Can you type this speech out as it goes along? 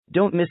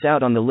Don't miss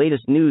out on the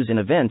latest news and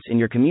events in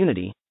your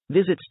community.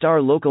 Visit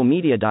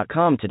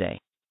starlocalmedia.com today.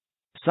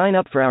 Sign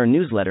up for our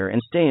newsletter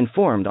and stay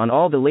informed on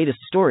all the latest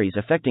stories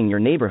affecting your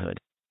neighborhood.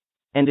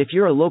 And if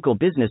you're a local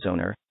business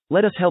owner,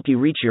 let us help you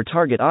reach your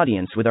target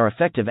audience with our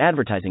effective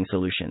advertising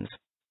solutions.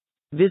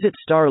 Visit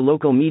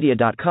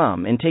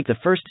starlocalmedia.com and take the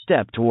first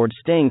step towards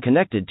staying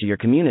connected to your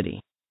community.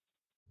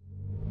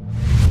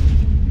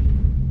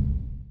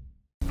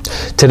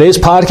 Today's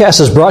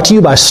podcast is brought to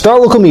you by Star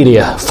Local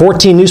Media,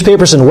 14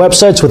 newspapers and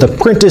websites with a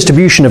print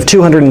distribution of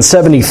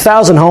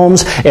 270,000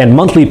 homes and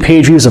monthly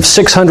page views of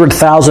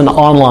 600,000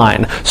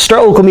 online.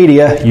 Star Local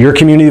Media, your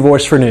community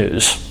voice for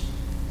news.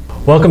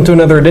 Welcome to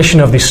another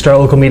edition of the Star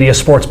Local Media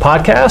Sports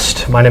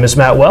Podcast. My name is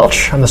Matt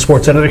Welch. I'm the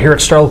sports editor here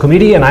at Star Local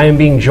Media, and I am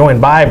being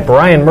joined by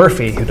Brian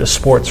Murphy, who does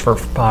sports for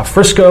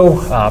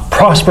Frisco,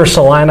 Prosper,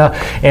 Salina,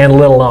 and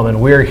Little Elm. And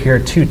we're here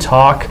to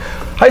talk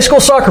high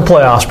school soccer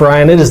playoffs,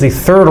 Brian. It is the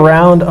third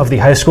round of the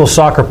high school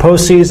soccer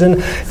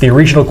postseason. The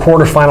regional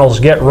quarterfinals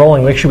get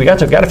rolling. Actually, we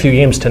got a few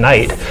games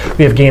tonight.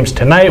 We have games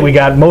tonight. We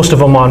got most of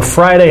them on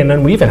Friday, and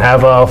then we even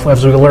have,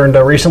 as we learned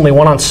recently,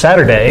 one on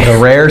Saturday. The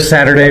rare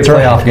Saturday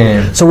playoff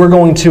game. So we're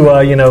going to,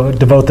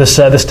 devote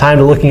this time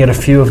to looking at a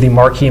few of the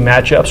marquee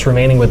matchups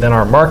remaining within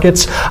our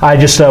markets. I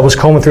just was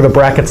combing through the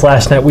brackets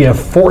last night. We have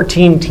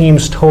 14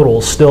 teams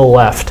total still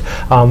left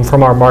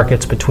from our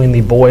markets between the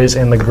boys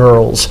and the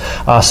girls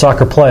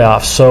soccer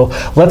playoffs. So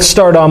let's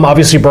start,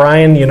 obviously,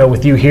 Brian,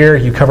 with you here.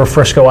 You cover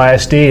Frisco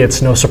ISD.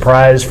 It's no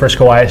surprise.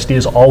 Frisco ISD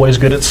is always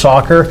good at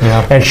soccer.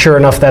 Yeah. And sure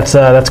enough, that's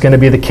going to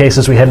be the case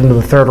as we head into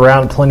the third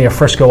round. Plenty of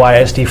Frisco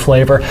ISD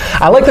flavor.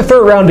 I like the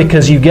third round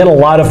because you get a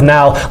lot of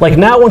now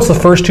once the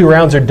first two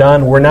rounds are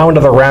done, we're now into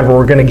the round where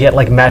we're going to get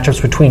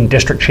matchups between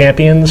district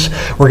champions.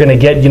 We're going to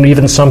get,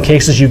 even in some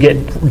cases, you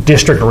get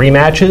district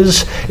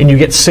rematches and you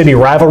get city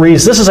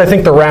rivalries. This is, I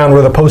think, the round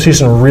where the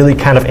postseason really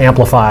kind of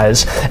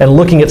amplifies. And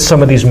looking at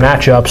some of these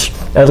matchups,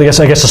 I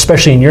guess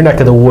especially in your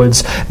neck of the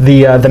woods,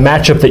 the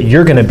matchup that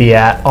you're going to be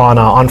at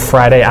on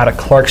Friday out at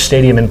Clark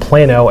Stadium in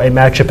Plano, a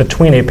matchup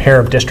between a pair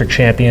of district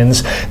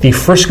champions, the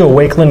Frisco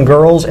Wakeland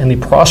girls and the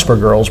Prosper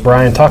girls.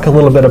 Brian, talk a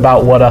little bit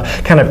about what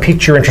kind of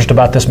piqued your interest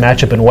about this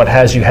matchup and what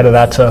has you headed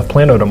out to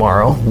Plano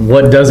tomorrow.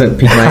 What doesn't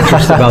pique my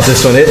interest about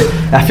this one?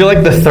 I feel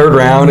like the third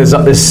round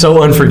is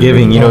so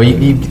unforgiving.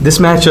 This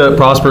matchup,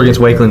 Prosper against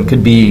Wakeland,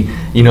 could be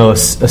a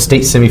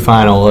state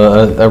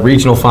semifinal, a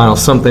regional final,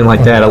 something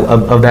like that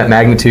of that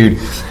magnitude.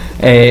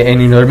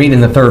 And they're meeting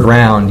in the third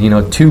round.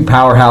 Two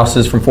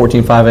powerhouses from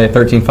 14-5A,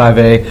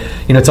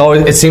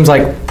 13-5A. It seems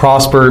like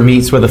Prosper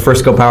meets with a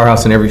Frisco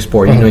powerhouse in every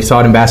sport. You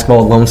saw it in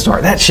basketball at Lone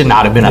Star. That should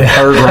not have been a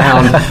third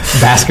round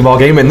basketball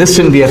game, and this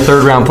shouldn't be a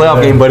third round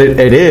playoff game, but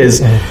it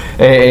is.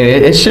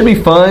 It should be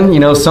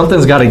fun.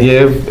 Something's got to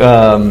give.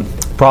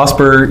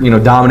 Prosper,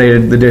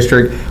 dominated the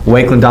district.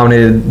 Wakeland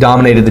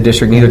dominated the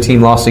district. Neither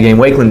team lost a game.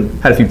 Wakeland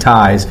had a few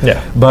ties.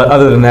 Yeah. But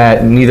other than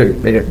that,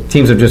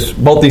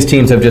 both these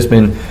teams have just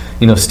been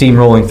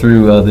steamrolling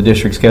through the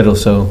district schedule,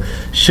 so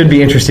should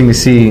be interesting to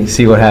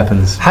see what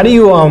happens. How do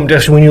you,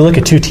 just when you look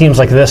at two teams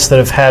like this that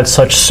have had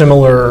such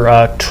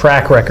similar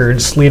track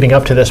records leading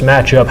up to this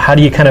matchup, how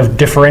do you kind of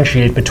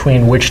differentiate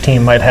between which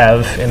team might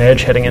have an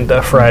edge heading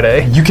into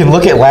Friday? You can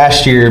look at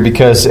last year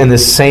because in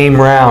this same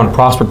round,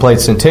 Prosper played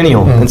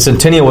Centennial, and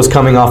Centennial was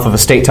coming off of a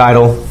state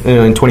title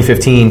in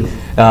 2015,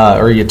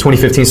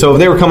 so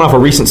they were coming off a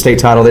recent state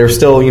title. They were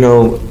still,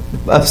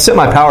 a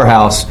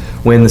semi-powerhouse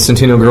when the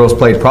Centennial girls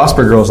played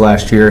Prosper girls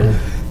last year,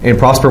 and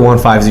Prosper won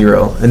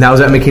 5-0. And that was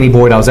at McKinney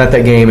Boyd. I was at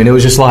that game, and it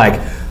was just like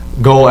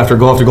goal after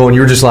goal after goal, and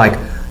you were just like,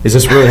 is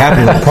this really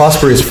happening?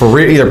 Prosper is for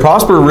real. Either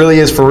Prosper really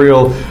is for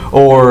real,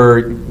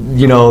 or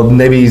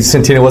maybe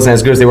Centennial wasn't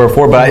as good as they were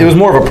before. But it was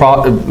more of the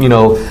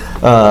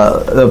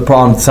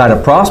problem side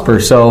of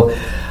Prosper. So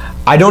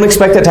I don't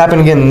expect that to happen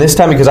again this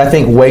time because I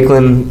think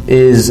Wakeland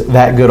is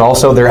that good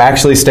also. They're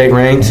actually state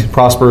ranked.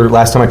 Prosper,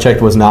 last time I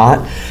checked, was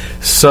not.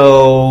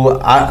 So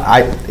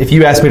if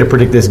you ask me to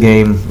predict this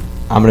game,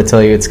 I'm going to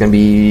tell you it's going to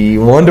be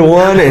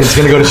 1-1 and it's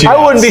going to go to shootouts.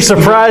 I wouldn't be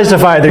surprised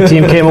if either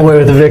team came away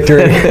with a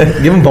victory.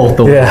 Give them both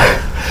the win.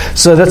 Yeah.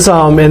 So that's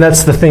and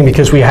that's the thing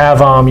because we have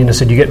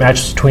said you get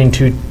matches between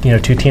two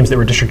teams that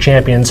were district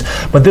champions,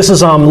 but this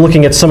is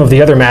looking at some of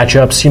the other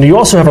matchups. You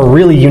also have a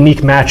really unique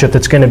matchup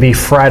that's going to be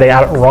Friday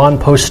out at Ron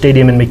Post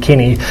Stadium in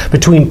McKinney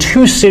between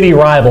two city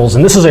rivals,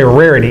 and this is a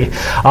rarity.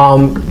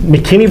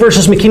 McKinney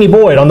versus McKinney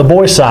Boyd on the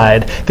boys'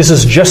 side. This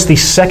is just the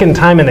second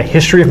time in the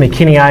history of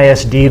McKinney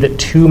ISD that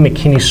two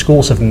McKinney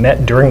schools have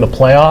met during the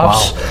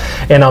playoffs.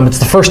 Wow. And it's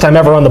the first time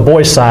ever on the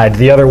boys' side.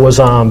 The other was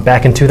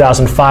back in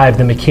 2005.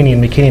 The McKinney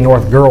and McKinney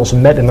North girls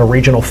met in the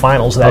regional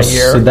finals that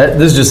year. So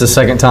this is just the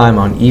second time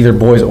on either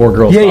boys or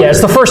girls. Yeah, it's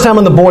the first time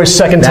on the boys,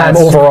 second time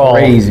overall.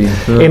 Crazy.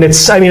 And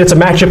it's a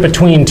matchup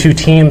between two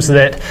teams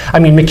that,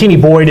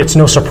 McKinney Boyd, it's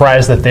no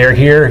surprise that they're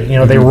here.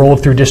 They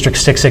rolled through District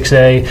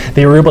 6-6A.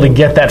 They were able to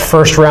get that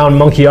first round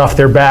monkey off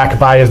their back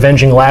by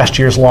avenging last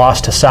year's loss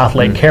to South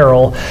Lake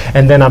Carroll,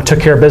 and then took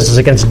care of business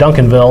against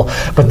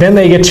Duncanville. But then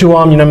they get to,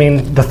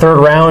 the third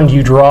round,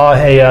 you draw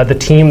the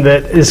team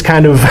that is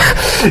kind of,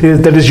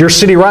 that is your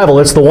city rival.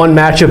 It's the one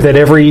matchup that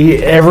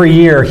every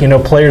year,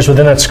 players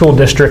within that school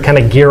district kind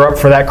of gear up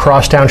for that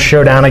crosstown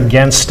showdown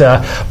against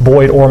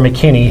Boyd or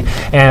McKinney.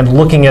 And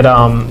looking at,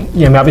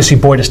 obviously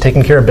Boyd is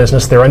taking care of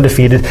business. They're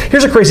undefeated.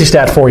 Here's a crazy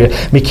stat for you.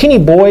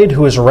 McKinney-Boyd,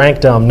 who is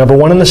ranked number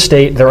 1 in the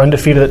state, they're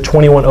undefeated at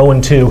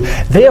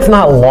 21-0-2. They have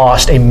not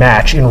lost a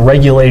match in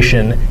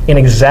regulation in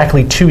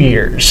exactly 2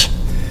 years.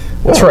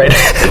 That's right.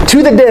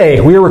 To the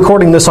day, we are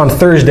recording this on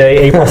Thursday,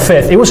 April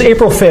 5th. It was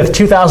April 5th,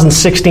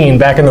 2016,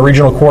 back in the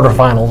regional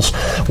quarterfinals,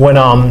 when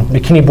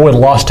McKinney-Boyd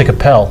lost to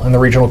Capel in the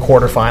regional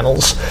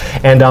quarterfinals.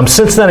 And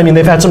since then,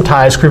 they've had some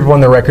ties creep up on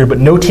their record, but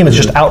no team has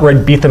just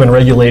outright beat them in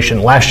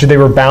regulation. Last year, they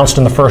were bounced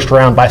in the first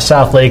round by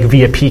Southlake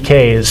via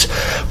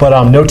PKs,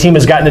 but no team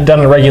has gotten it done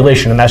in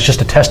regulation, and that's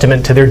just a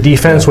testament to their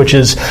defense, which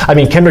is,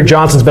 Kendrick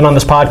Johnson's been on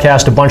this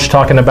podcast a bunch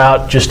talking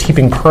about just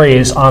heaping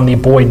praise on the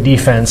Boyd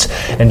defense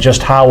and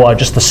just how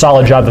just the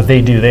solid job that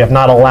they do. They have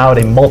not allowed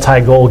a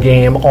multi-goal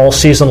game all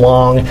season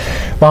long,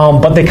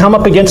 but they come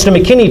up against a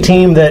McKinney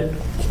team that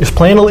is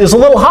a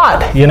little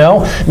hot,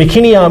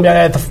 McKinney,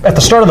 at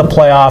the start of the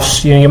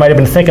playoffs, you might have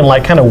been thinking,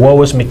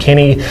 woe is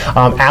McKinney.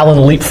 Allen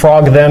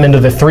leapfrogged them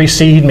into the 3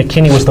 seed.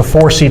 McKinney was the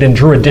 4 seed and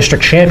drew a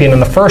district champion in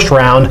the first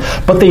round,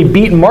 but they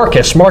beat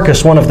Marcus.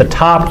 Marcus, one of the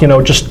top,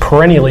 just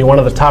perennially one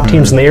of the top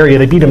teams in the area.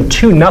 They beat him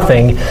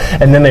 2-0,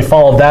 and then they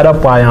followed that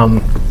up by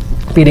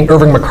beating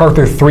Irving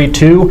MacArthur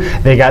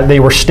 3-2. They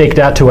were staked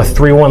out to a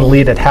 3-1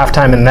 lead at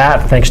halftime in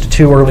that, thanks to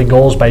 2 early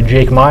goals by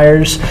Jake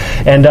Myers.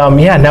 And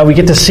now we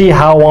get to see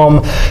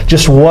how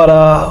just what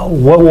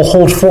will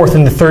hold forth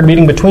in the third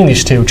meeting between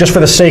these two. Just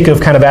for the sake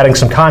of kind of adding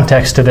some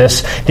context to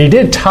this, they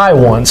did tie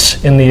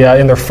once in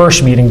their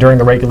first meeting during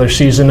the regular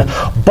season,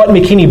 but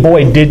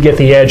McKinney-Boyd did get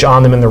the edge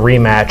on them in the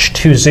rematch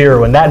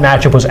 2-0, and that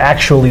matchup was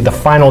actually the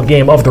final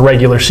game of the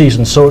regular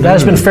season. So that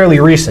has been fairly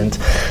recent.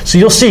 So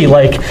you'll see,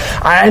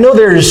 I know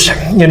there's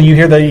you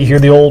hear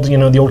the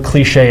old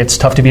cliche, it's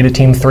tough to beat a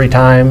team 3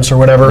 times or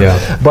whatever.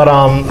 Yeah. But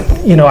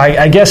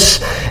I guess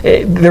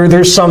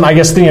there's some,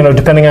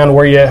 depending on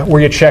where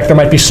you check, there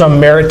might be some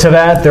merit to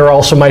that. There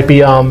also might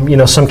be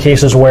some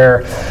cases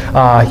where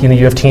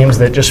you have teams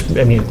that just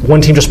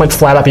one team just might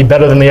flat out be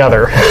better than the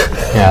other.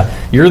 Yeah.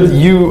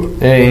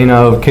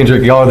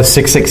 Kendrick, y'all are the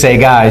 6'6"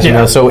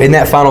 guys, so in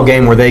that final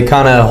game, were they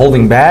kind of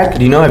holding back?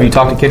 Do you know? Have you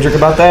talked to Kendrick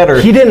about that?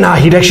 Or he did not.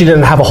 He actually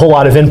didn't have a whole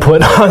lot of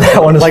input on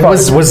that one.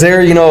 Was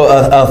there,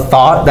 a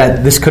thought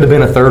that this could have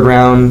been a third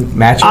round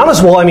matchup?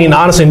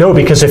 Honestly, no,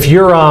 because if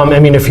you're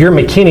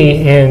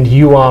McKinney and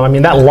you,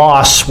 that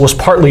loss was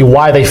partly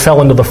why they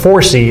fell into the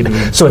 4 seed.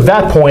 Mm-hmm. So at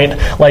that point,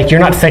 you're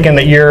not thinking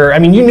that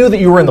you knew that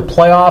you were in the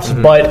playoffs,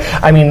 mm-hmm. but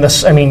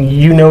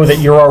you know that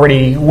you're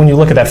already, when you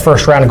look at that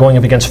first round going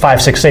up against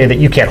 5-6A, that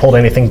you can't hold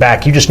anything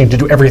back. You just need to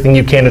do everything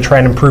you can to try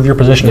and improve your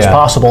position as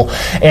possible.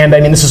 And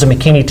this is a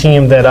McKinney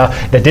team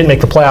that didn't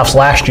make the playoffs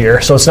last year,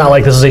 so it's not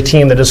like this is a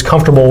team that is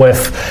comfortable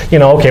with,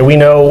 okay, we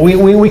know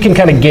we can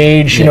kind of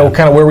gauge,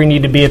 kind of where we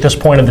need to be at this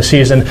point of the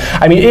season.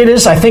 It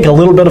is, I think, a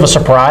little bit of a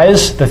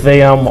surprise that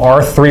they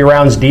are 3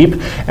 rounds deep,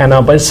 and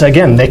but it's,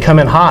 again, they come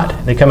in hot.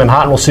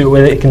 And we'll see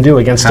what they can do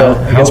against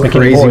McKinney. How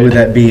crazy Boyd. Would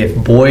that be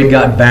if Boyd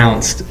got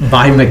bounced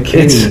by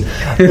McKinney?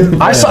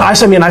 I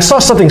saw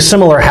something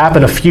similar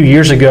happen a few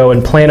years ago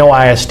in Plano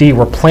ISD,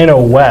 where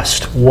Plano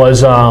West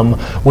was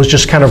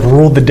just kind of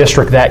ruled the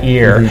district that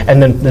year, mm-hmm.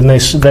 and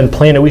then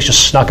Plano East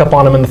just snuck up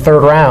on them in the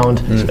third round.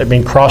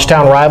 Mm-hmm.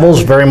 Crosstown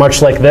rivals, very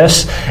much like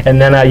this,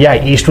 and then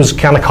East was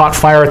kind of caught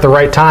fire at the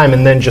right time,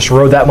 and then just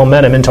rode that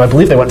momentum into, I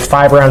believe they went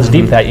 5 rounds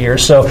deep that year.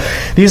 So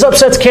these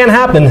upsets can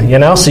happen,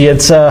 So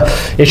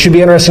it should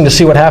be interesting to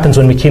see what happens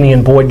when McKinney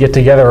and Boyd get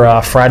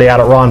together Friday out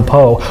at Ron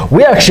Poe.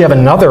 We actually have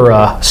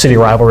another city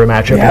rivalry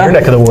matchup in your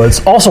neck of the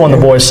woods, also on the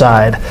boys'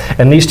 side,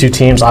 and these two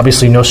teams,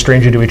 obviously no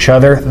stranger to each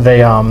other.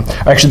 They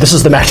actually, this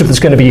is the matchup that's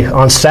going to be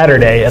on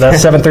Saturday at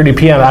 7:30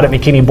 p.m. out at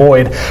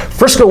McKinney-Boyd.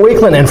 Frisco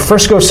Wakeland and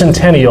Frisco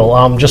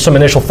Centennial. Just some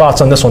initial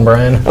thoughts on this one,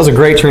 Brian. That was a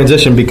great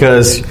transition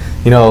because,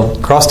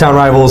 crosstown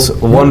rivals,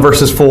 1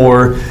 versus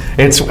 4.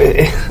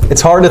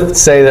 It's hard to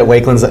say that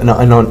Wakeland's an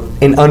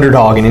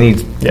underdog in any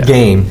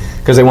game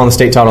because they won the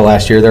state title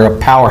last year. They're a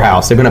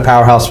powerhouse. They've been a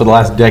powerhouse for the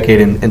last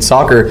decade in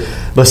soccer.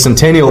 But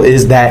Centennial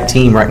is that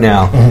team right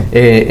now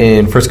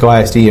in Frisco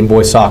ISD in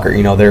boys soccer.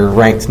 They're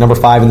ranked number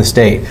 5 in the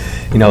state.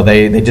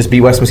 They just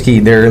beat West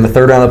Mesquite. They're in the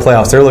third round of the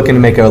playoffs. They're looking to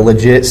make a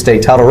legit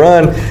state title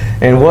run.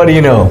 And what do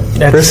you know?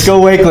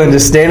 Frisco Wakeland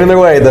just standing in their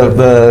way.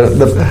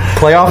 The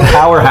playoff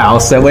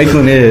powerhouse that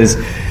Wakeland is.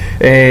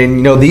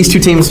 And, these two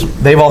teams,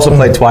 they've also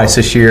played twice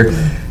this year.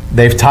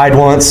 They've tied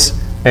once,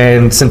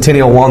 and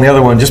Centennial won the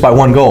other one just by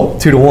 1 goal,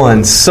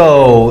 2-1.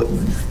 So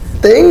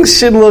things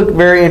should look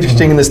very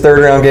interesting in this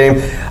third round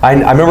game. I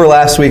remember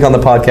last week on the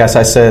podcast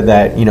I said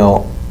that,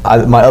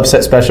 my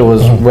upset special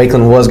was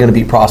Wakeland was going to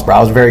beat Prosper.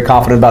 I was very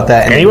confident about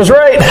that. And he was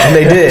right. And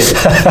they did.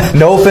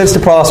 No offense to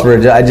Prosper.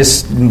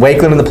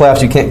 Wakeland in the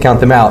playoffs, you can't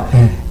count them out.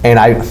 And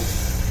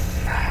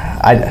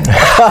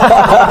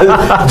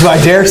Do I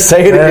dare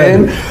say it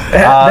again?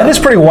 That is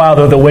pretty wild,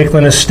 though, that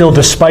Wakeland is still,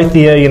 despite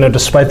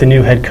the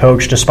new head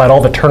coach, despite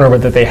all the turnover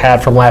that they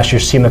had from last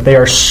year's team, that they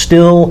are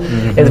still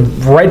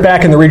right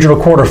back in the regional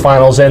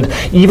quarterfinals. And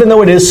even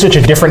though it is such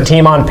a different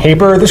team on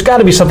paper, there's got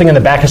to be something in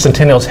the back of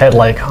Centennial's head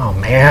like, oh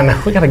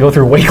man, we got to go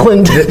through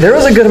Wakeland. There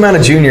was a good amount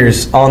of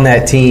juniors on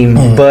that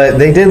team, but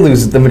they did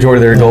lose the majority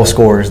of their goal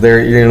scorers.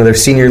 Their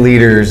senior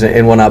leaders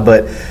and whatnot.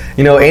 But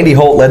Andy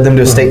Holt led them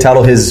to a state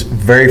title his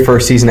very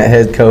first season at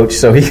head coach,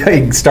 so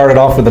he started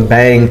off with a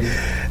bang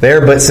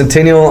there. But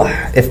Centennial,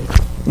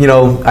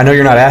 I know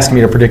you're not asking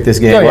me to predict this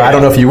game. I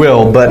don't know if you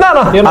will, but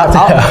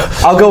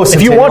I'll go with Centennial.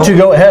 If you want to,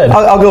 go ahead.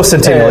 I'll go with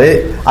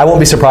Centennial. I won't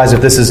be surprised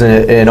if this is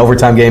an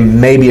overtime game,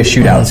 maybe a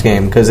shootouts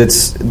game,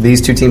 because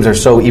these two teams are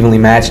so evenly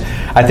matched.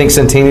 I think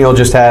Centennial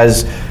just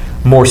has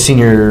more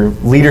senior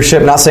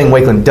leadership. Not saying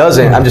Wakeland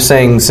doesn't. I'm just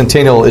saying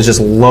Centennial is just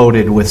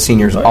loaded with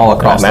seniors all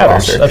across the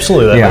roster.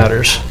 Absolutely, that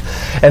matters.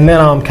 And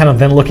then kind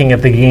of looking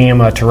at the game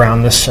to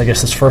round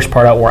this first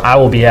part out, where I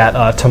will be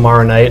at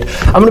tomorrow night.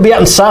 I'm going to be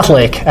out in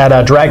Southlake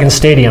at Dragon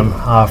Stadium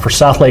for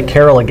Southlake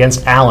Carroll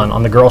against Allen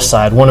on the girls'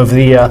 side. One of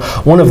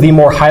the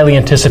more highly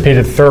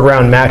anticipated third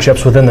round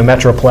matchups within the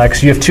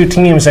Metroplex. You have two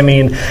teams. I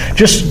mean,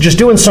 just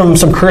doing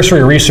some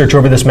cursory research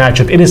over this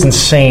matchup, it is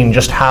insane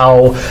just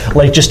how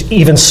just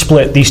even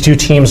split these two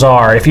teams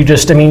are. If you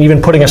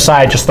even putting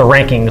aside just the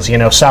rankings,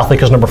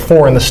 Southlake is number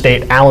 4 in the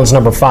state, Allen's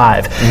number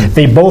 5.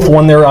 They both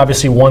won their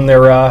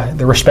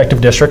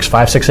respective districts,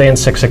 5-6A and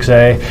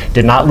 6-6A.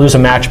 Did not lose a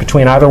match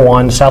between either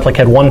one. Southlake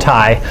had one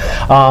tie,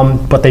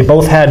 but they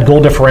both had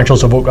goal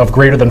differentials of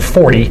greater than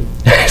 40.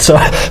 so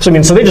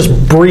they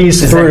just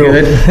breezed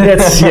through.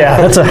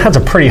 That's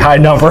a pretty high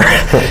number.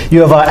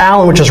 You have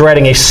Allen, which is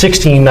riding a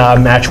 16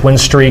 match win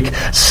streak.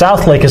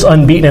 Southlake is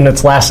unbeaten in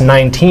its last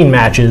 19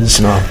 matches.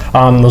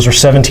 Those are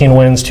 17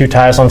 wins, 2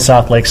 ties on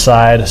Southlake's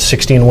side,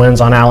 16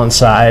 wins on Allen's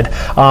side.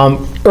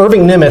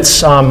 Irving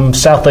Nimitz,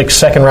 Southlake's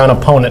second round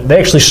opponent, they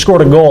actually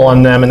scored a goal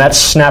on them, and that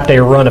snapped a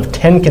run of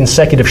 10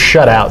 consecutive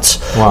shutouts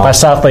by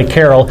Southlake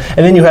Carroll. And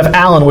then you have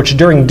Allen, which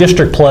during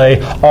district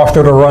play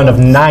authored a run of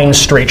 9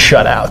 straight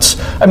shutouts.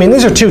 I mean,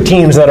 these are two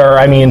teams that are,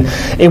 I've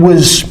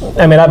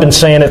been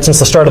saying it since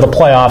the start of the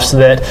playoffs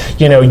that,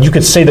 you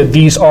could say that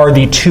these are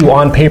the two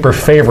on paper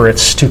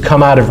favorites to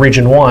come out of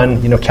Region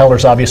 1.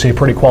 Keller's obviously a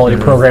pretty quality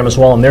program as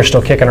well, and they're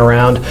still kicking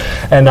around.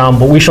 And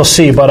but we shall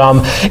see. But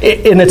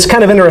and it's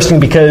kind of interesting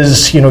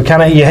because, you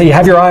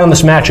have your eye on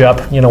this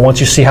matchup, once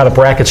you see how the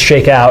brackets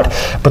shake out.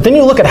 But then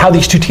you look at how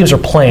these two teams are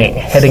playing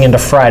heading into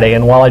Friday.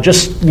 And while I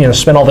just,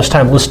 spent all this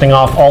time listing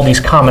off all these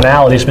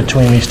commonalities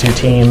between these two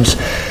teams,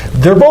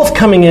 they're both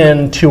coming into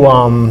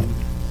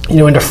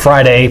into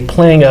Friday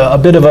playing a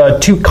bit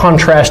of two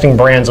contrasting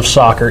brands of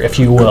soccer, if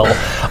you will.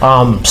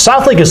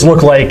 Southlake has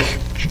looked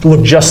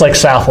just like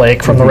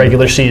Southlake from the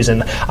regular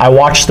season. I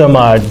watched them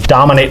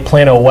dominate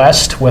Plano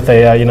West with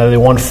they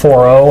won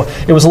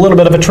 4-0. It was a little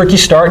bit of a tricky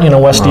start.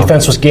 West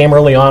defense was game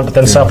early on, but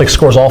then Southlake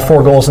scores all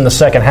 4 goals in the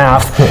second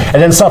half.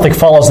 And then Southlake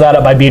follows that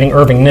up by beating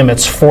Irving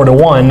Nimitz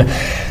 4-1.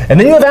 And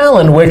then you have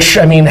Allen, which,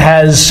 you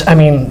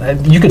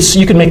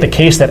could make the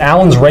case that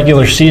Allen's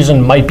regular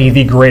season might be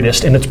the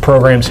greatest in its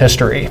program's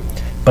history.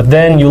 But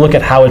then you look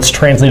at how it's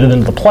translated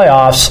into the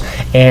playoffs,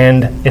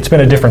 and it's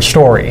been a different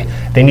story.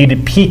 They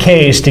needed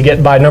PKs to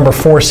get by number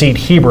 4 seed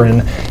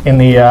Hebron in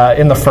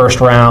the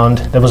first round.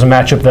 There was a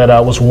matchup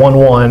that was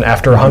 1-1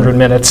 after 100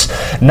 minutes.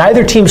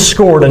 Neither team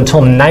scored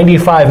until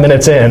 95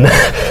 minutes in,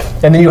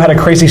 and then you had a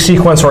crazy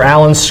sequence where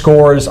Allen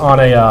scores on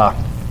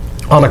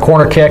a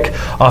corner kick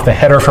off a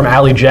header from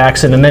Allie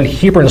Jackson, and then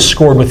Hebron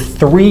scored with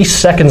 3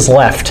 seconds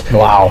left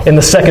in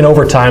the second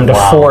overtime to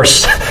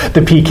force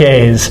the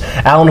PKs.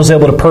 Allen was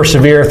able to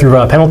persevere through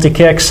penalty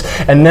kicks,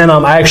 and then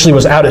I actually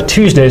was out at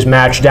Tuesday's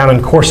match down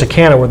in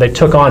Corsicana where they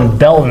took on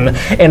Belton,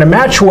 in a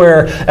match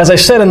where, as I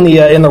said in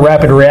the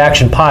Rapid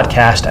Reaction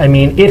podcast,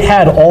 it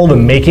had all the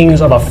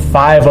makings of a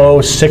 5-0,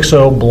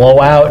 6-0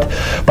 blowout,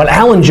 but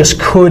Allen just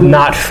could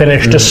not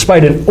finish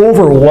despite an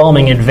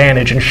overwhelming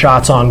advantage in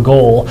shots on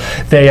goal.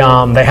 They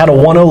had a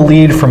 1-0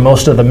 lead for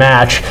most of the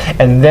match,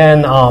 and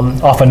then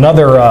off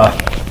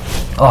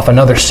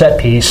another set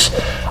piece,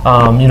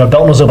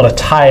 Belton was able to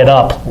tie it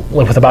up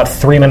with about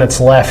 3 minutes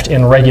left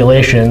in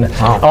regulation.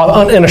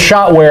 In a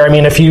shot where,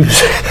 if you,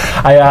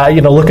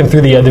 looking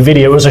through the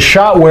video, it was a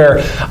shot where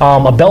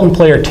a Belton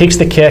player takes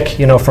the kick,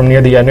 from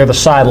near the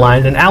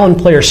sideline, and Allen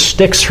player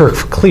sticks her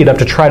cleat up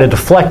to try to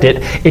deflect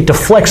it. It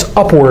deflects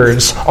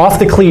upwards off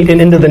the cleat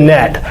and into the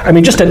net.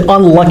 Just an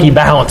unlucky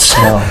bounce.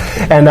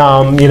 And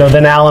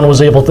then Allen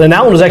was able to. And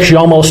Allen was actually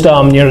almost,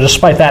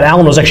 despite that,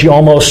 Allen was actually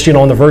almost,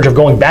 on the verge of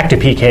going back to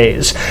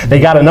PKs. They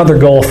got another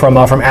goal from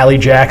Allie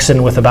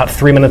Jackson with about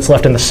 3 minutes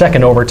left in the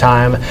second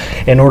overtime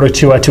in order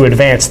to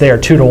advance there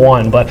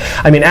 2-1. But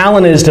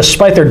Allen is,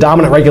 despite their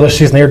dominant regular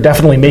season, they are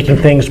definitely making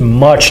things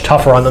much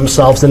tougher on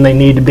themselves than they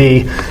need to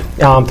be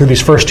through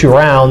these first 2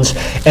 rounds.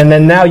 And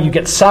then now you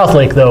get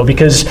Southlake, though,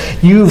 because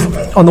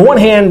on the one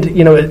hand,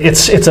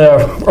 it's a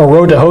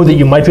road to hoe that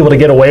you might be able to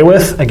get away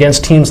with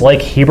against teams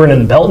like Hebron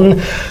and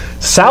Belton.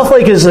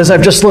 Southlake is, as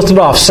I've just listed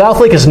off,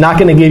 Southlake is not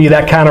going to give you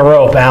that kind of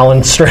rope,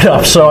 Alan, straight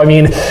up. So, I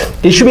mean,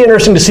 it should be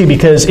interesting to see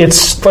because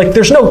it's like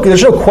there's no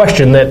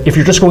question that if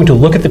you're just going to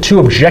look at the two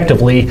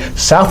objectively,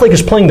 Southlake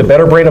is playing the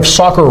better brand of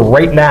soccer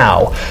right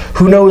now.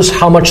 Who knows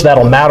how much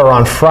that'll matter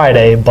on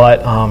Friday, but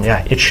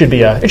yeah, it should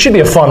be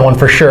a fun one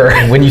for sure.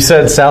 When you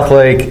said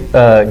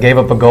Southlake gave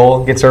up a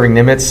goal against Irving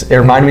Nimitz, it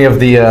reminded me of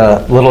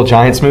the Little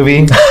Giants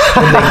movie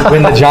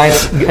when the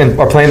Giants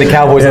are playing the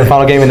Cowboys in the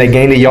final game and they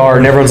gained a yard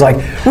and everyone's like,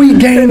 "We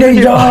gained a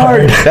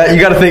yard." You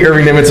got to think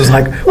Irving Nimitz was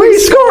like, "We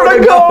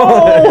scored a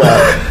goal."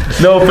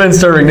 No offense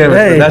to Irving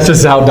Nimitz, but that's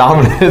just how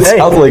dominant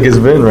Southlake has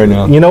been right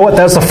now. You know what?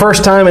 That's the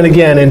first time, and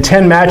again, in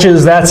 10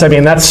 matches, that's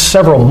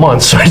several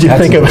months. When you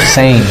think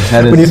insane.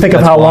 When you think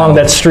of how long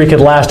that streak had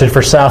lasted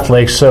for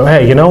Southlake. So,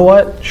 hey, you know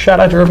what? Shout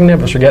out to Irving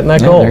Nimitz for getting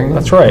that goal.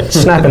 That's right.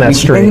 Snapping that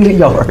streak. Gained a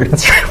yard.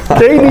 That's right.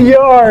 Gained a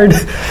yard.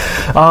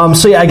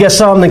 So, yeah, I guess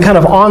then kind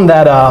of on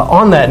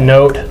that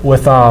note,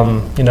 with,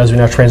 as we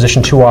now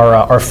transition to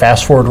our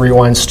Fast Forward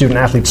Rewind Student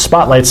Athlete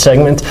Spotlight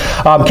segment,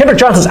 Kendrick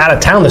Johnson's out of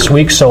town this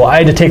week, so I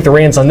had to take the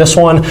reins on this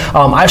one.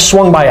 I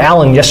swung by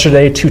Alan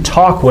yesterday to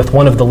talk with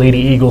one of the Lady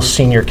Eagles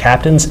senior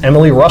captains,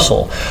 Emily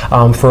Russell,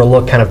 for a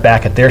look kind of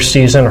back at their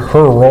season,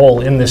 her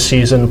role in this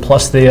season,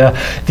 plus the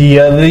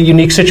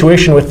unique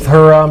situation with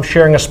her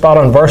sharing a spot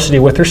on varsity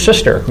with her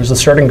sister, who's the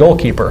starting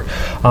goalkeeper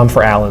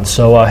for Alan.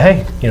 So,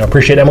 hey,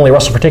 appreciate Emily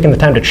Russell for taking the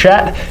time to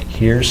chat.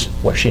 Here's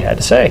what she had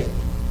to say.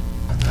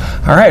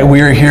 All right,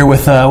 we are here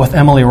with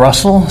Emily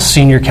Russell,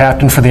 senior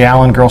captain for the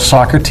Allen girls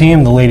soccer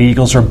team. The Lady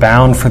Eagles are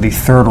bound for the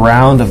third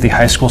round of the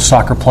high school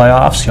soccer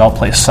playoffs. Y'all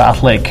play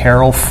Southlake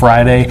Carroll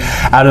Friday.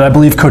 I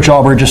believe Coach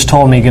Albury just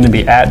told me going to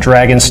be at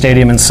Dragon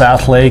Stadium in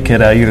Southlake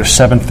at either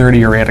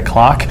 7:30 or 8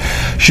 o'clock.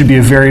 Should be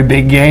a very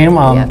big game.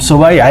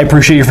 So I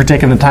appreciate you for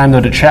taking the time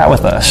though to chat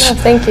with us. Yeah,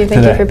 thank you.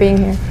 Thank you for being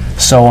here.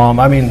 So,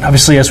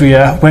 obviously, as we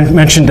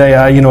mentioned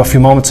a few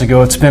moments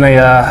ago, it's been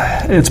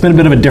a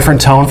bit of a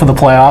different tone for the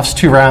playoffs.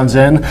 2 rounds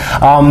in.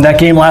 That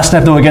game last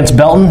night, though, against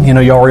Belton,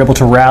 y'all were able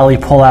to rally,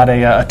 pull out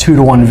a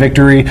 2-1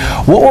 victory.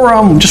 What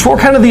were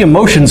kind of the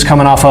emotions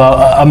coming off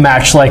a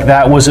match like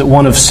that? Was it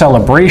one of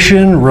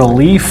celebration,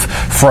 relief,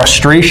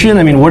 frustration?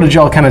 I mean, what did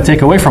y'all kind of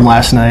take away from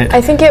last night?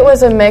 I think it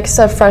was a mix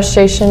of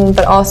frustration,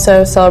 but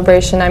also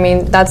celebration. I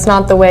mean, that's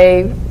not the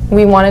way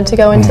we wanted to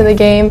go into the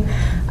game.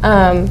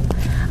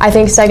 I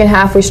think second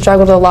half we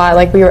struggled a lot.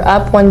 Like, we were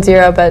up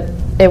 1-0, but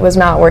it was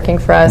not working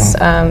for us.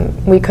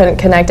 We couldn't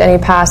connect any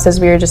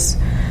passes. We were just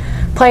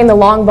playing the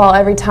long ball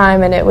every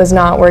time, and it was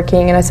not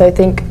working. And so I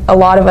think a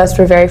lot of us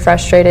were very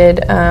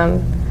frustrated.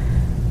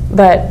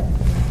 But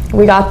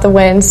we got the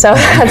win, so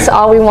that's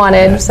all we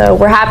wanted. So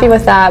we're happy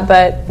with that,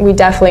 but we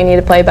definitely need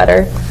to play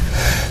better.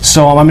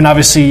 So,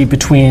 obviously,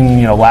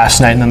 between last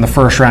night and then the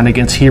first round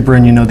against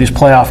Hebron, these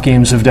playoff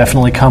games have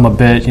definitely come a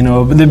bit.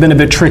 They've been a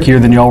bit trickier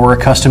than y'all were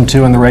accustomed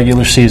to in the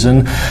regular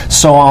season.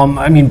 So,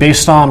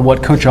 based on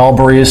what Coach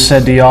Albury has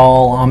said to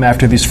y'all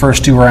after these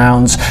first 2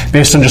 rounds,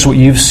 based on just what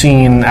you've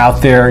seen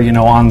out there,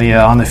 on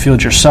the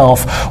field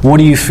yourself, what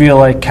do you feel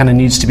like kind of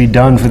needs to be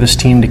done for this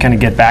team to kind of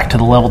get back to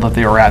the level that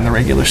they were at in the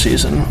regular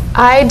season?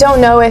 I don't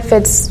know if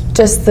it's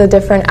just the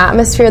different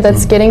atmosphere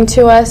that's getting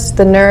to us,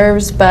 the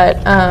nerves, but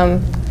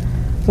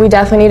we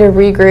definitely need to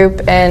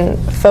regroup and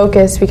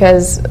focus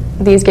because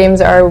these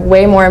games are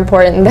way more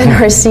important than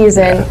our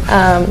season.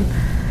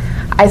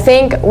 I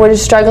think we're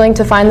just struggling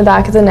to find the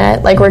back of the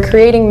net. Like, we're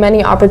creating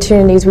many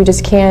opportunities, we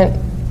just can't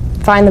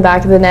find the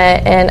back of the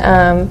net.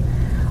 And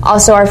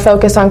also our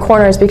focus on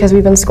corners, because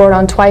we've been scored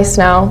on twice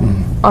now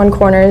on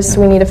corners.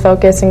 We need to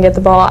focus and get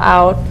the ball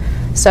out.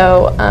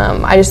 So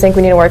I just think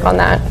we need to work on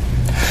that.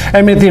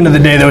 At the end of the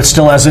day, though, it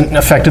still hasn't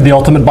affected the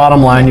ultimate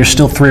bottom line. You're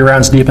still 3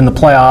 rounds deep in the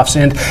playoffs,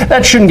 and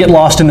that shouldn't get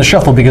lost in the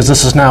shuffle because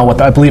this is now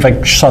what I believe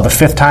I saw the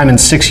 5th time in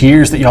 6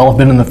 years that y'all have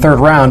been in the 3rd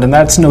round, and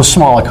that's no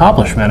small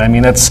accomplishment.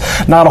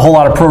 That's not a whole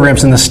lot of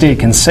programs in the state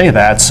can say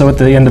that. So at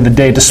the end of the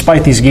day,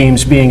 despite these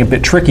games being a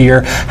bit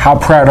trickier, how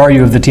proud are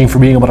you of the team for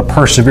being able to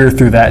persevere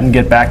through that and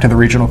get back to the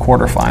regional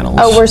quarterfinals?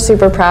 Oh, we're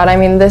super proud.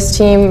 This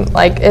team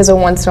is a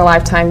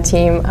once-in-a-lifetime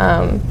team.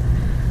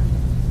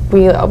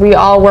 We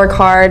all work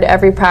hard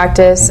every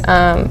practice,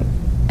 and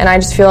I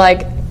just feel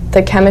like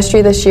the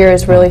chemistry this year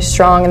is really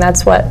strong, and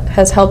that's what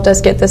has helped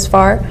us get this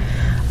far.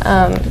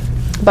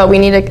 But we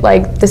need to,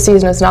 the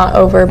season is not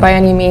over by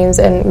any means,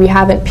 and we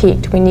haven't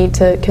peaked. We need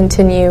to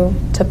continue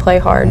to play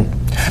hard.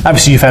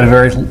 Obviously, you've had a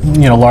very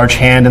large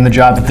hand in the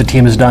job that the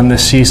team has done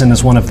this season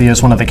as one of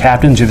the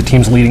captains. You're the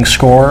team's leading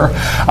scorer,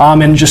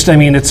 and just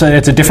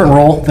it's a different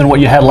role than what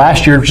you had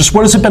last year. Just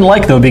what has it been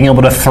like though, being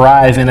able to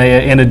thrive in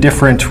a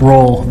different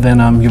role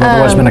than you've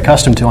otherwise been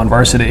accustomed to on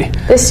varsity?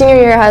 This senior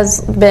year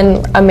has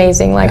been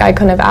amazing. I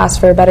couldn't have asked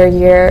for a better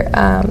year.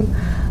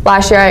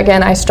 Last year,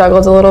 again, I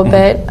struggled a little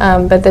bit,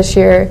 but this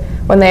year,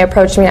 when they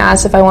approached me and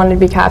asked if I wanted to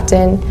be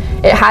captain,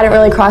 it hadn't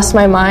really crossed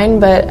my mind,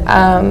 but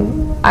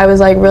I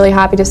was really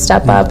happy to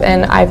step up,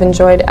 and I've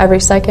enjoyed every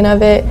second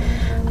of it.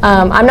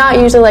 I'm not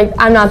usually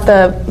I'm not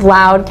the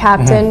loud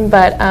captain,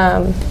 but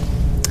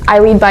I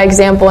lead by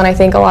example, and I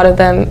think a lot of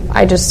them,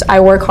 I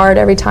work hard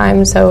every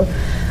time, so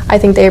I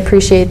think they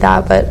appreciate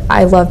that, but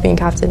I love being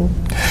captain.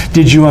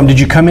 Did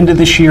you come into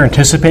this year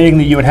anticipating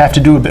that you would have to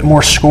do a bit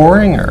more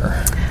scoring,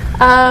 or?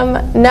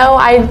 No,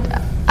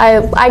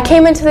 I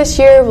came into this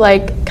year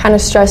like kind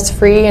of stress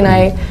free, and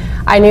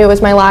I knew it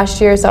was my last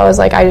year, so I was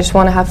like, I just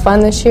want to have fun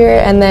this year.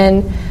 And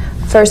then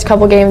first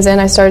couple games in,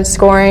 I started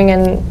scoring,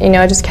 and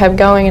I just kept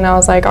going, and I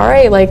was like, all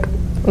right, like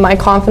my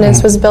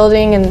confidence was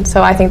building, and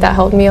so I think that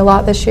helped me a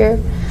lot this year.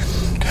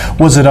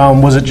 Was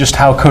it just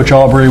how Coach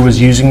Albury was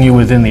using you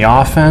within the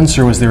offense,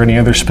 or was there any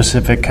other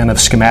specific kind of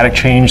schematic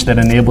change that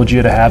enabled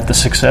you to have the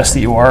success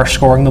that you are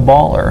scoring the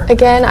ball? Or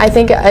again, I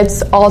think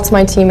it's all to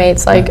my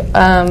teammates. Like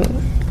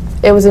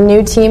it was a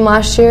new team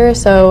last year,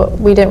 so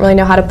we didn't really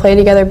know how to play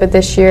together. But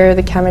this year,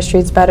 the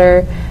chemistry's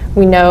better.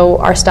 We know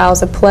our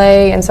styles of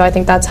play, and so I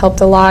think that's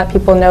helped a lot.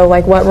 People know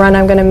like what run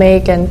I'm going to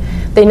make, and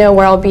they know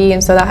where I'll be,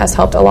 and so that has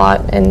helped a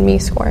lot in me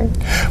scoring.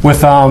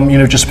 With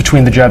just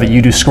between the job that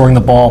you do scoring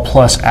the ball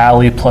plus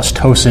Allie plus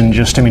Tosin,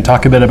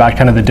 talk a bit about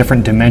kind of the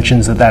different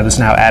dimensions that has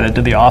now added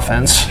to the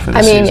offense for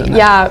this season.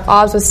 Yeah,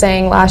 Oz was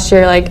saying last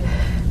year like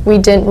we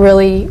didn't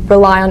really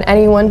rely on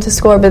anyone to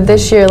score, but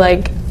this year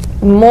like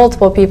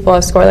multiple people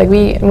have scored. Like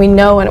we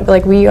know, and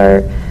like we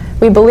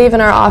believe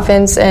in our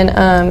offense,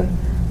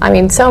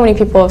 and so many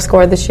people have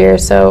scored this year.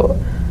 So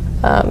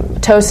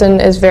Tosin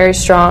is very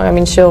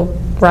strong. She'll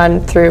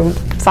run through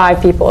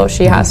 5 people if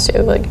she has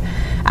to. Like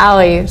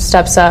Allie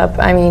steps up.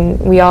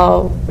 We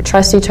all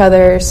trust each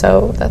other,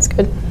 so that's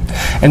good.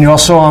 And you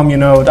also,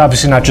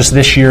 obviously not just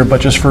this year, but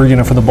just for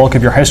the bulk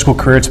of your high school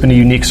career, it's been a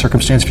unique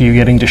circumstance for you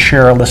getting to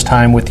share a list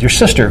time with your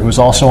sister, who's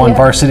also on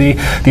varsity,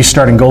 the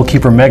starting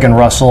goalkeeper Megan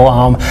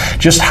Russell.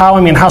 Just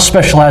how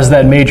special has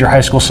that made your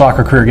high school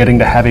soccer career, getting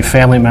to have a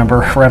family member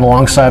right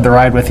alongside the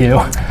ride with you?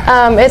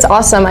 It's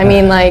awesome.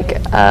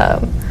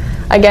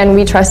 Again,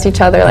 we trust each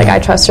other. Like I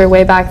trust her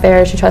way back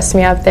there. She trusts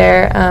me up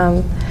there.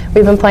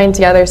 We've been playing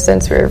together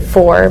since we were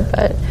 4,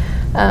 but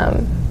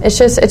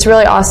it's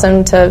really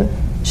awesome to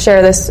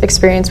share this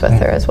experience with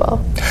her as well.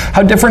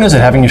 How different is it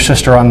having your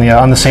sister on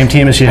the same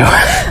team as you?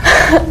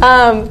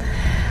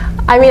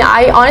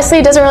 I honestly,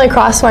 it doesn't really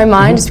cross my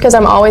mind just because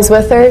I'm always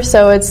with her.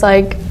 So it's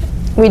like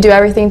we do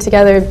everything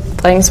together.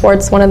 Playing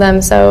sports, one of them.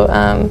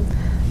 So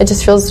it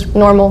just feels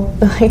normal.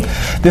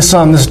 This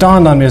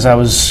dawned on me as I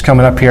was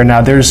coming up here. Now,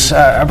 there's,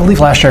 I believe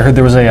last year I heard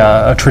there was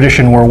a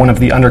tradition where one of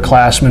the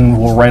underclassmen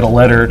will write a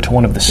letter to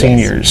one of the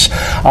seniors.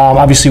 Yes.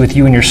 Obviously, with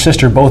you and your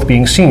sister both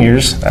being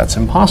seniors, that's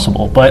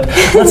impossible. But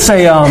let's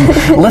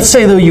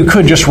say though you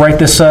could just write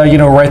this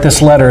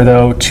letter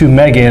though to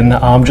Megan.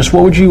 Just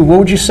what would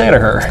you say to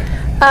her?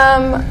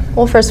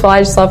 Well, first of all, I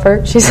just love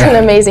her. She's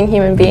an amazing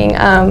human being.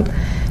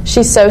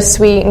 She's so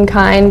sweet and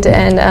kind,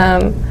 and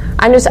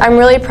I'm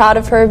really proud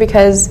of her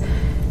because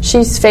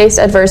she's faced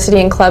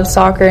adversity in club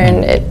soccer,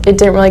 and it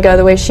didn't really go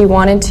the way she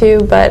wanted to,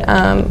 but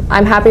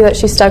I'm happy that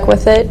she stuck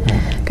with it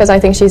because I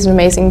think she's an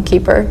amazing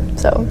keeper.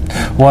 So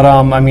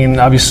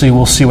obviously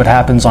we'll see what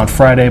happens on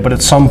Friday, but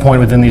at some point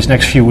within these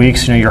next few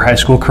weeks, your high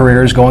school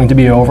career is going to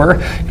be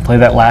over. You play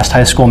that last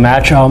high school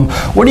match.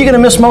 What are you going to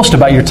miss most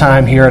about your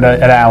time here at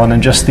Allen,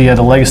 and just the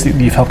legacy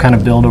that you've helped kind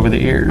of build over the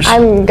years?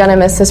 I'm going to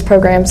miss this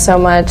program so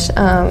much.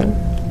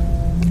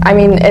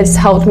 It's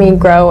helped me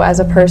grow as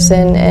a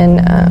person,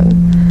 and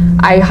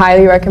I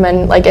highly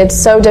recommend. Like, it's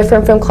so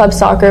different from club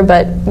soccer,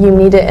 but you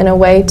need it in a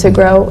way to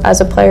grow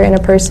as a player and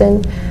a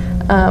person.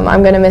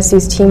 I'm going to miss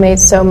these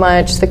teammates so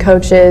much, the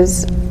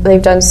coaches.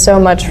 They've done so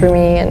much for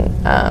me,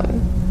 and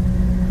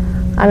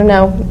I don't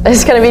know.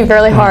 It's going to be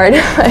really hard.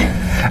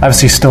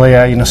 Obviously, still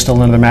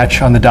another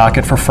match on the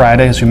docket for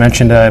Friday. As we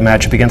mentioned, a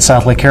matchup against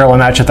South Lake Carroll, a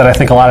matchup that I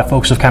think a lot of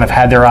folks have kind of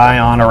had their eye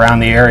on around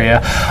the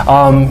area.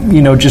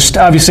 Just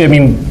obviously,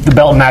 the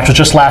Belton match was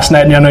just last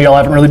night, and I know y'all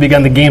haven't really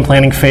begun the game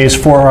planning phase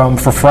for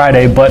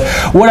Friday. But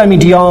what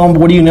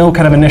do you know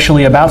kind of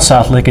initially about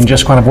South Lake, and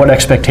just kind of what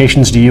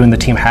expectations do you and the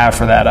team have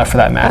for that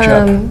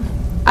matchup?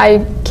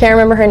 I can't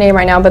remember her name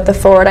right now, but the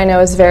forward I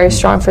know is very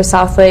strong for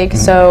South Lake,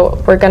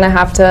 so we're gonna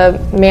have to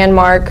man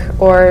mark,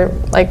 or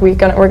we're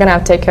gonna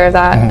have to take care of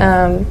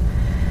that.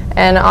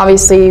 And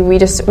obviously, we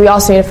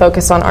also need to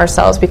focus on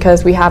ourselves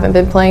because we haven't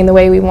been playing the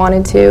way we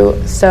wanted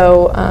to.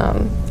 So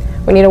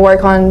we need to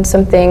work on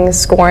some things,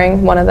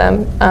 scoring one of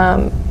them.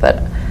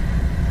 But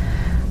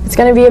it's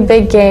gonna be a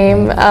big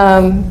game.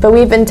 But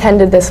we've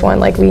intended this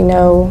one, like we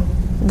know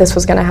this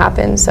was gonna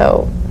happen.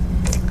 So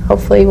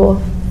hopefully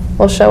we'll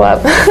show up.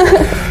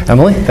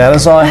 Emily, that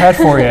is all I had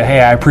for you.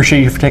 Hey, I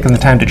appreciate you for taking the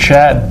time to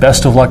chat.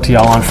 Best of luck to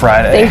y'all on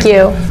Friday. Thank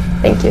you.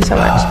 Thank you so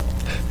much.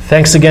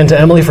 Thanks again to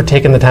Emily for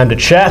taking the time to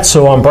chat.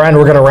 So, Brian,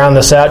 we're going to round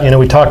this out.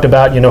 We talked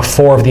about,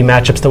 4 of the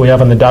matchups that we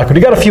have on the docket. We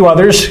got a few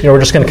others. We're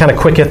just going to kind of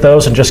quick hit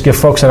those and just give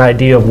folks an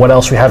idea of what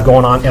else we have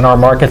going on in our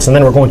markets. And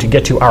then we're going to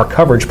get to our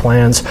coverage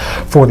plans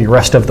for the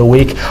rest of the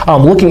week.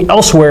 Looking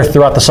elsewhere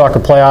throughout the soccer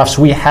playoffs,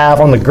 we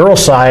have on the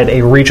girls' side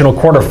a regional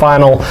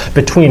quarterfinal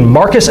between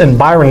Marcus and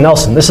Byron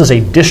Nelson. This is a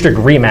district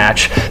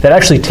rematch that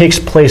actually takes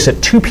place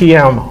at 2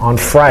 p.m. on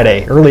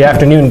Friday, early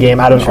afternoon game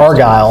out in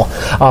Argyle.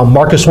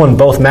 Marcus won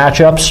both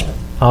matchups.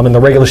 in the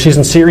regular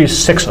season series,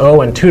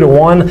 6-0 and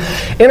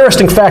 2-1.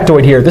 Interesting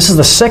factoid here, this is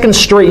the second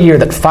straight year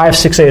that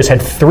 5-6A has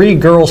had 3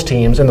 girls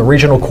teams in the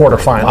regional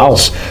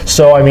quarterfinals. Wow.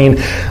 So, I mean,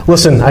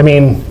 listen,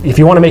 if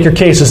you want to make your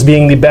case as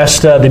being the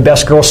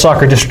best girls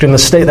soccer district in the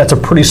state, that's a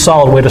pretty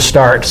solid way to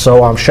start.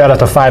 So shout out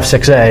to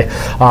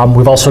 5-6A.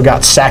 We've also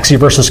got Saxe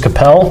versus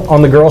Capel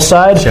on the girls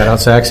side. Shout out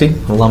Saxe,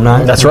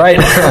 alumni. That's right.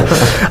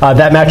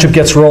 That matchup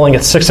gets rolling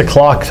at 6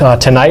 o'clock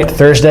tonight,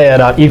 Thursday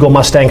at Eagle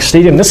Mustang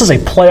Stadium. This is a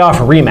playoff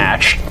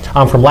rematch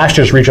from last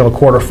year's regional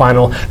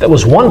quarterfinal that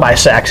was won by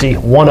Saxe,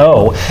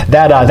 1-0.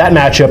 That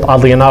matchup,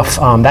 oddly enough,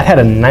 that had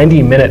a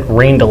 90-minute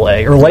rain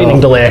delay, or lightning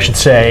delay, I should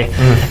say.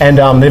 And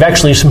they've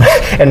actually,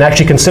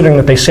 considering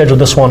that they scheduled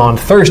this one on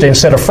Thursday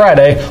instead of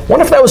Friday,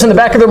 wonder if that was in the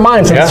back of their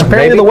minds, since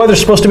apparently the weather's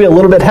supposed to be a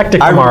little bit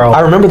hectic tomorrow.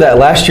 I remember that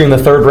last year in the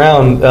third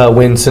round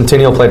when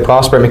Centennial played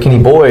Prosper at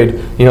McKinney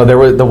Boyd.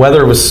 The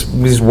weather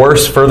was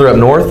worse further up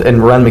north and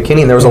around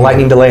McKinney, and there was a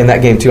lightning delay in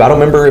that game too. I don't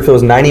remember if it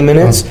was 90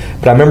 minutes,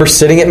 but I remember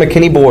sitting at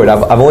McKinney Boyd.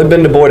 I've only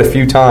been to Boyd a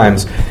few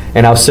times,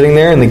 and I was sitting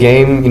there in the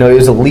game. It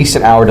was at least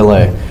an hour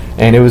delay.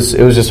 And it was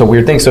just a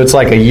weird thing. So it's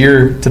like a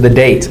year to the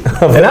date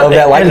of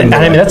that lightning.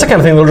 And that's the kind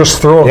of thing they'll just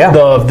throw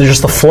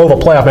the flow of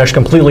a playoff match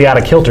completely out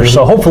of kilter.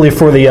 So hopefully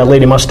for the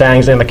Lady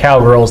Mustangs and the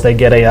Cowgirls, they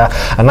get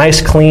a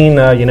nice clean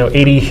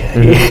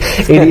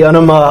 80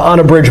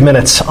 unabridged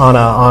minutes on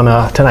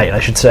tonight, I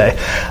should say.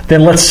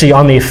 Then let's see,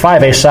 on the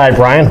 5A side,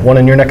 Brian, one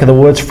in your neck of the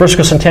woods,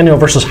 Frisco Centennial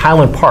versus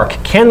Highland Park.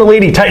 Can the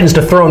Lady Titans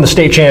dethrone the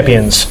state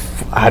champions?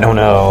 I don't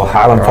know.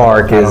 Highland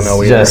Park is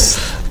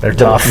just... They're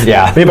tough.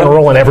 Yeah. They've been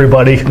rolling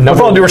everybody. With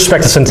all due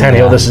respect to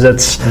Centennial,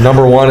 it's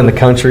number 1 in the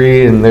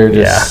country, and they're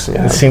just...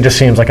 Yeah. It just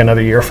seems like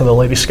another year for the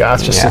Lady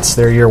Scots. It's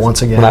their year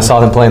once again. When I saw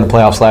them play in the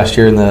playoffs last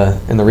year in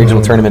the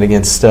regional tournament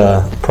against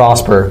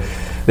Prosper,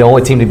 the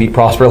only team to beat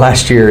Prosper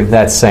last year,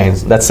 that's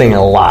saying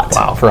a lot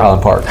for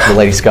Highland Park, the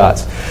Lady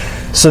Scots.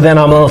 So then,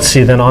 let's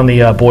see. Then on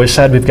the boys'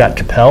 side, we've got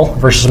Capel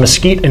versus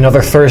Mesquite,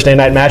 another Thursday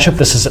night matchup.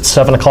 This is at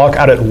 7 o'clock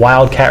out at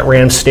Wildcat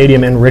Rams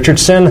Stadium in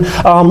Richardson.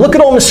 Look at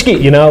old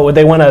Mesquite.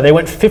 They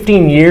went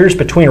 15 years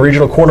between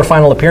regional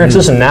quarterfinal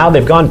appearances, and now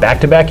they've gone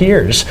back-to-back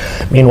years.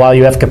 Meanwhile,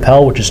 you have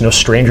Capel, which is no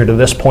stranger to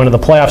this point of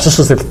the playoffs. This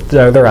is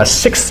their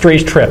sixth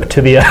straight trip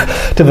to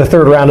the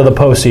third round of the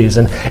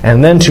postseason.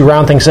 And then to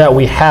round things out,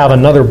 we have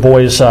another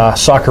boys'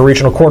 soccer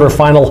regional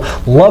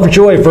quarterfinal,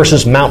 Lovejoy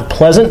versus Mount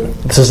Pleasant.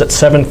 This is at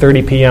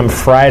 7:30 p.m.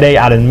 Friday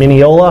out in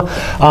Mineola.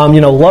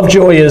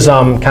 Lovejoy is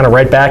kind of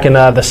right back in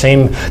the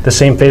same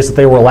phase that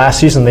they were last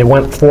season. They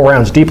went 4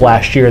 rounds deep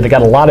last year. They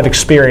got a lot of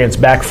experience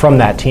back from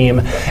that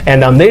team,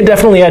 and they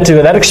definitely had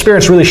to. That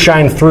experience really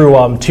shined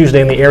through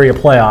Tuesday in the area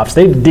playoffs.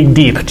 They dig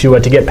deep to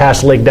get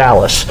past Lake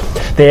Dallas.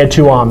 They had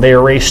to they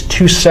erased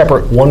 2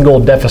 separate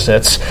 1-goal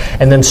deficits,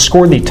 and then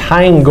scored the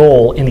tying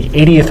goal in the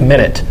 80th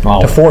minute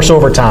to force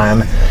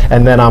overtime.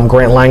 And then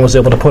Grant Lang was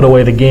able to put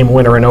away the game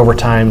winner in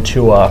overtime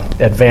to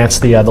advance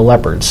the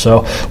Leopards. So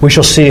we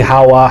shall see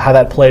how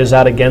that plays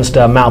out against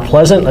Mount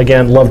Pleasant.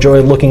 Again, Lovejoy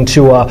looking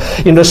to,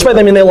 despite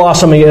they lost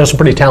some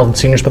pretty talented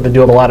seniors, but they do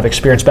have a lot of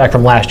experience back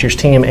from last year's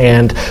team.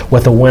 And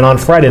with a win on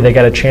Friday, they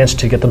got a chance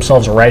to get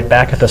themselves right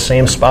back at the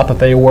same spot that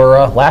they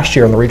were last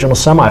year in the regional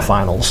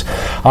semifinals.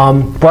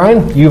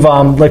 Brian, you've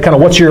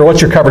what's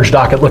your coverage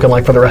docket looking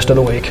like for the rest of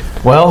the week?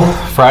 Well,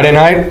 Friday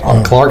night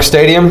on Clark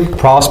Stadium,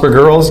 Prosper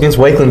girls against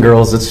Wakeland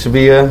girls. It should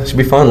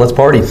be fun. Let's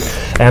party.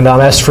 And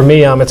as for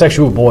me, it's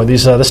actually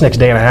this next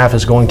day and a half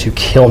is going to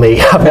kill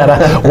me. I've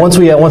got once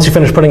we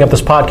finish putting up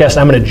this podcast,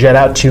 I'm going to jet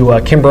out to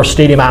Kimbrough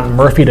Stadium out in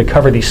Murphy to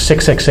cover the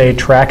 6XA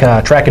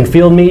track and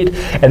field meet,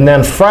 and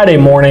then Friday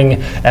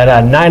morning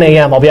at 9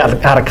 a.m. I'll be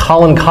out of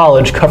Collin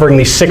College covering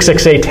the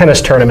 6XA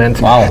tennis tournament,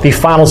 the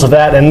finals of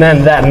that, and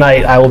then that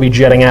night I will be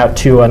jetting out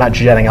to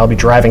I'll be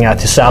driving out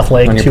to South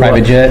Lake on your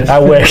private jet. I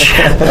wish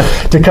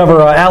to cover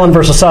Allen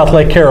versus South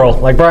Lake Carroll.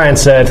 Like Brian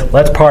said,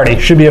 let's party.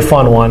 Should be a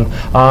fun one.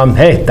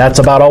 Hey, that's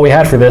about all we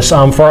had for this.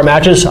 For our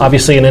matches,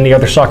 obviously, and any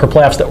other soccer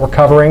playoffs that we're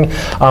covering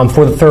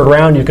for the third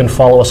round, you can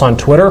follow us on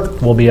Twitter.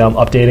 We'll be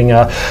updating,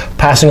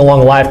 passing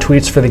along live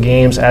tweets for the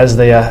games as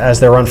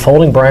they're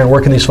unfolding. Brian,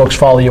 where can these folks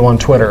follow you on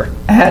Twitter?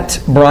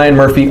 At Brian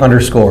Murphy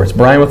 _ It's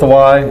Brian with a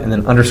Y and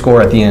then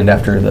underscore at the end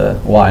after the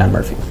Y on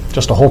Murphy.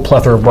 Just a whole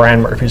plethora of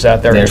Brian Murphys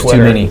out there. There's too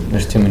many.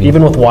 There's too many.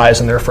 Even with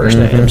Y's in their first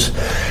names.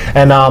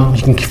 And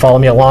you can follow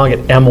me along at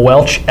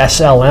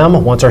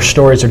MWelchSLM. Once our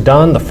stories are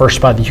done, the first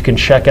spot that you can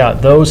check out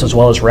those, as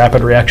well as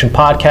Rapid Reaction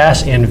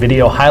Podcasts and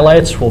video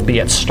highlights, will be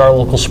at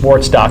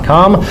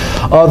starlocalsports.com.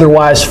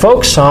 Otherwise,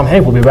 folks, hey,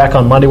 we'll be back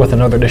on Monday with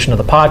another edition of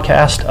the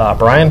podcast.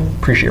 Brian,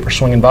 appreciate you for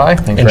swinging by.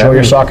 Enjoy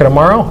your soccer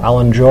tomorrow.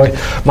 I'll enjoy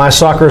my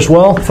soccer as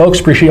well.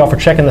 Folks, appreciate y'all for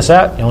checking this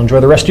out. You'll enjoy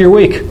the rest of your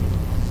week.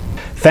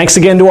 Thanks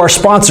again to our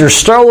sponsors,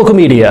 Star Local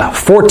Media,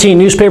 14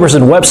 newspapers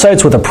and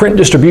websites with a print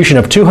distribution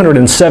of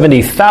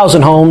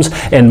 270,000 homes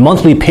and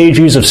monthly page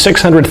views of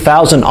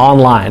 600,000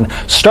 online.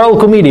 Star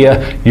Local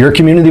Media, your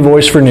community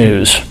voice for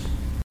news.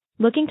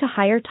 Looking to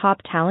hire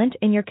top talent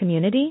in your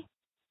community?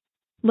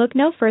 Look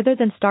no further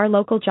than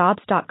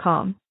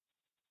starlocaljobs.com.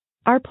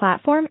 Our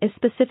platform is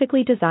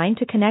specifically designed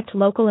to connect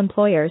local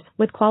employers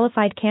with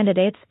qualified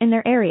candidates in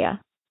their area.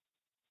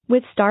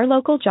 With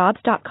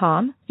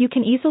StarLocalJobs.com, you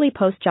can easily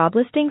post job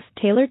listings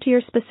tailored to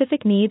your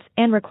specific needs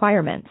and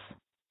requirements.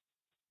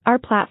 Our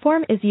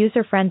platform is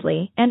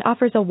user-friendly and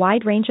offers a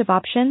wide range of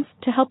options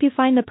to help you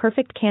find the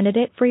perfect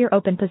candidate for your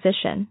open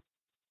position.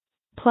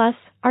 Plus,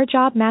 our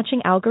job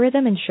matching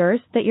algorithm ensures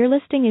that your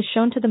listing is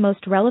shown to the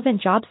most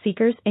relevant job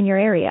seekers in your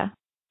area.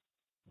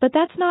 But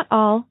that's not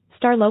all.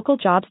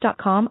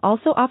 StarLocalJobs.com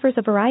also offers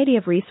a variety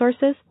of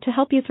resources to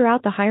help you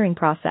throughout the hiring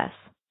process.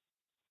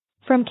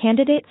 From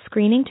candidate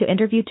screening to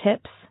interview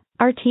tips,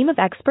 our team of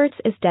experts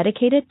is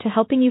dedicated to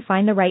helping you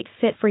find the right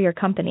fit for your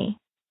company.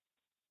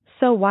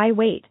 So why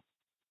wait?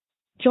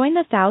 Join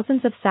the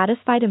thousands of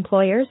satisfied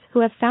employers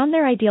who have found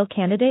their ideal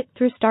candidate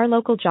through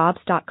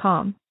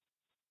StarLocalJobs.com.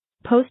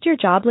 Post your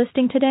job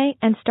listing today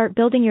and start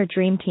building your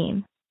dream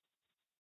team.